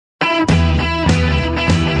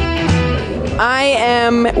I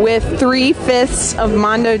am with 3/5 of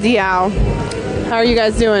Mondo Diao. How are you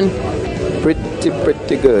guys doing?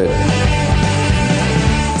 Pretty good.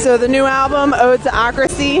 So the new album, Ode to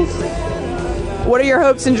Ocracy. What are your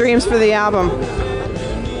hopes and dreams for the album?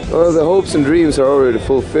 Well, the hopes and dreams are already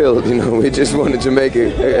fulfilled. You know, we just wanted to make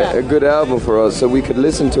a good album for us so we could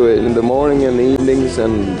listen to it in the morning and the evenings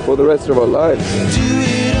and for the rest of our lives.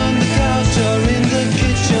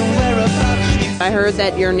 I heard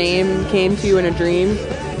that your name came to you in a dream.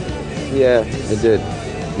 Yeah, it did.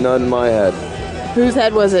 Not in my head. Whose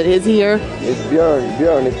head was it? Is he here? It's Björn.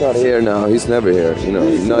 Björn is not here now. He's never here. You know,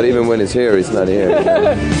 not even when he's here, he's not here. You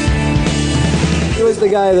know? He was the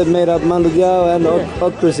guy that made up Mondo Diao and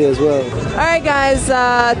Ocracy as well. All right, guys.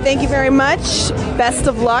 Thank you very much. Best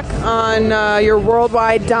of luck on your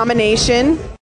worldwide domination.